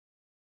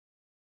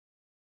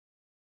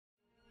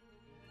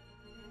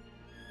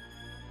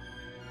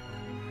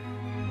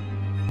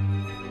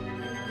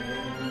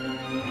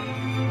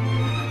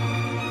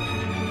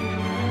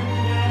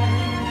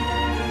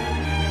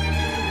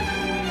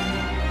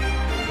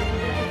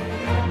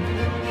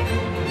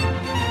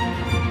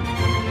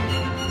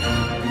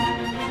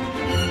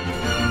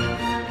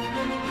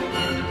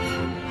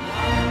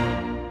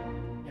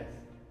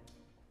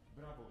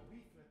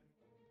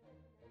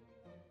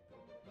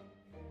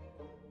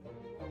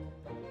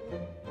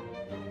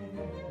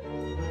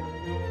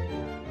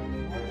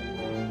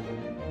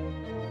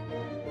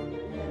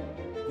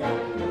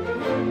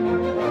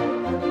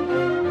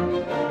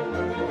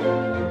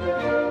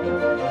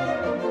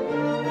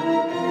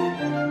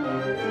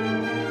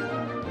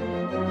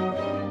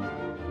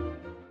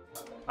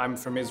I'm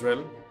from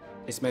Israel.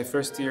 It's my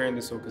first year in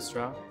this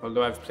orchestra,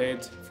 although I've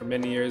played for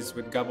many years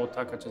with Gábor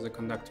Takács as a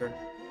conductor.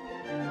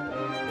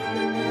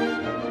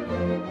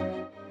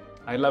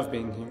 I love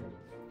being here.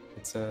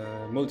 It's a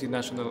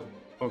multinational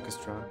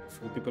orchestra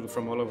for people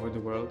from all over the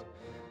world.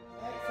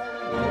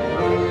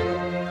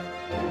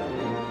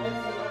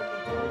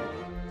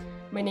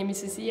 My name is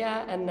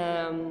Cecilia and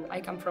I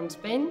come from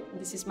Spain.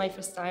 This is my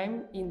first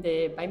time in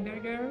the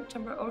Weinberger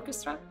chamber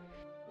orchestra.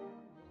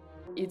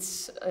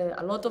 It's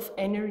a lot of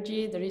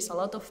energy, there is a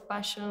lot of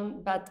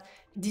passion, but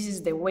this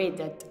is the way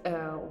that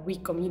we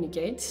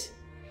communicate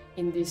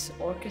in this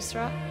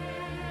orchestra.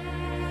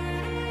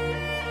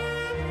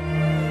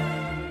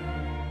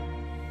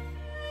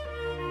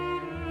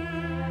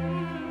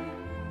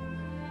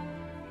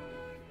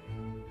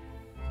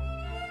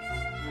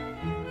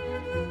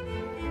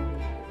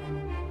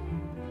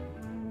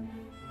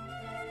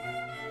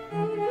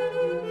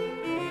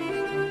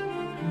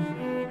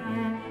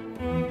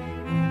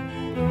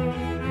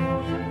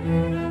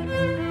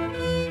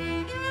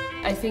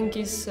 I think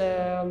it's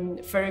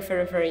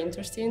very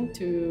interesting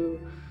to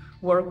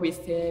work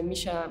with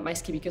Mischa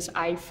Maisky because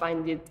I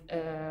find it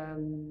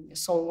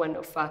someone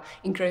of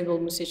incredible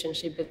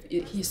musicianship, but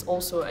he's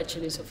also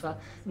actually of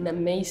an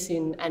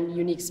amazing and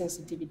unique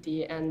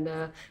sensitivity and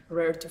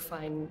rare to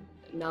find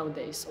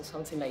nowadays or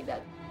something like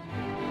that.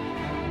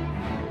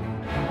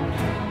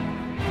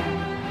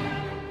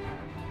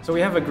 So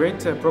we have a great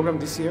program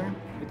this year.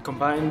 It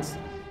combines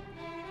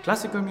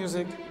classical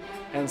music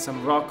and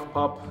some rock,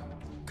 pop,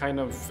 kind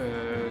of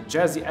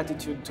jazzy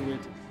attitude to it.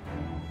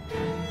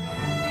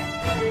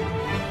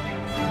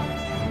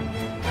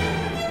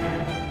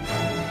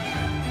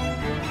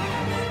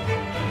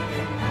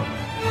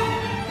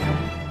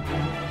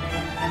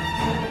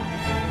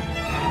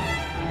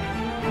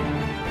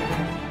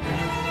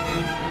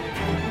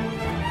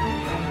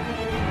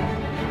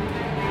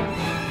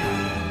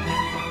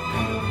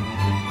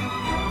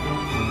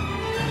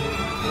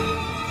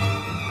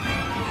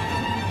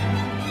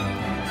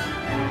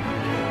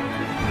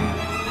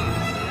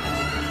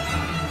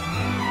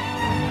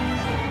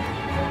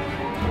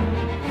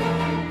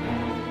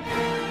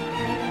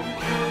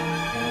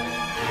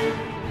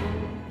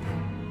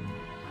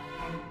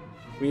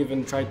 We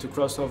even tried to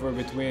cross over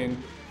between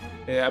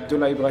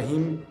Abdullah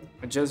Ibrahim,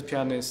 a jazz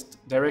pianist,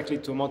 directly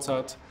to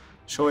Mozart,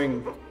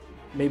 showing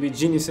maybe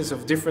geniuses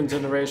of different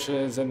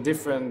generations and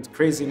different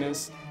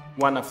craziness,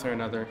 one after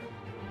another.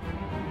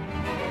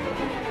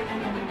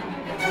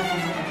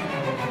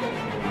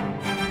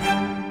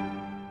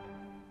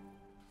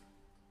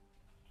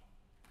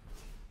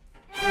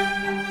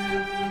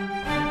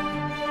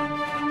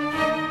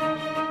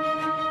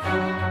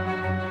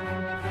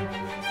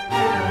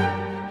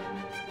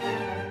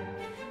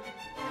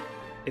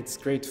 It's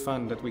great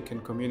fun that we can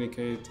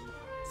communicate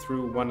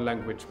through one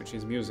language, which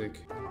is music.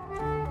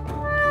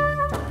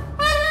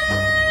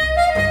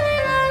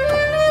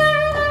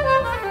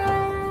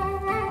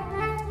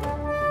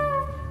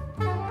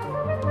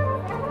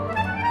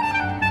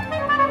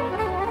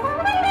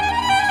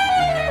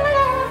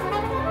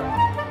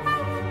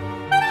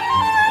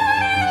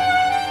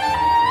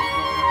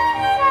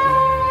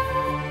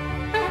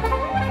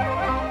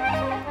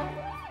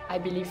 I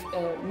believe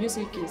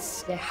music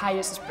is the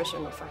highest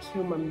expression of a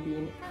human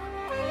being.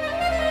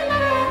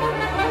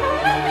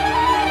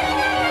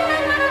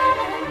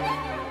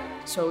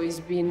 So it's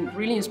been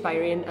really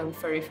inspiring and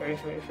very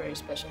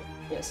special,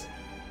 yes.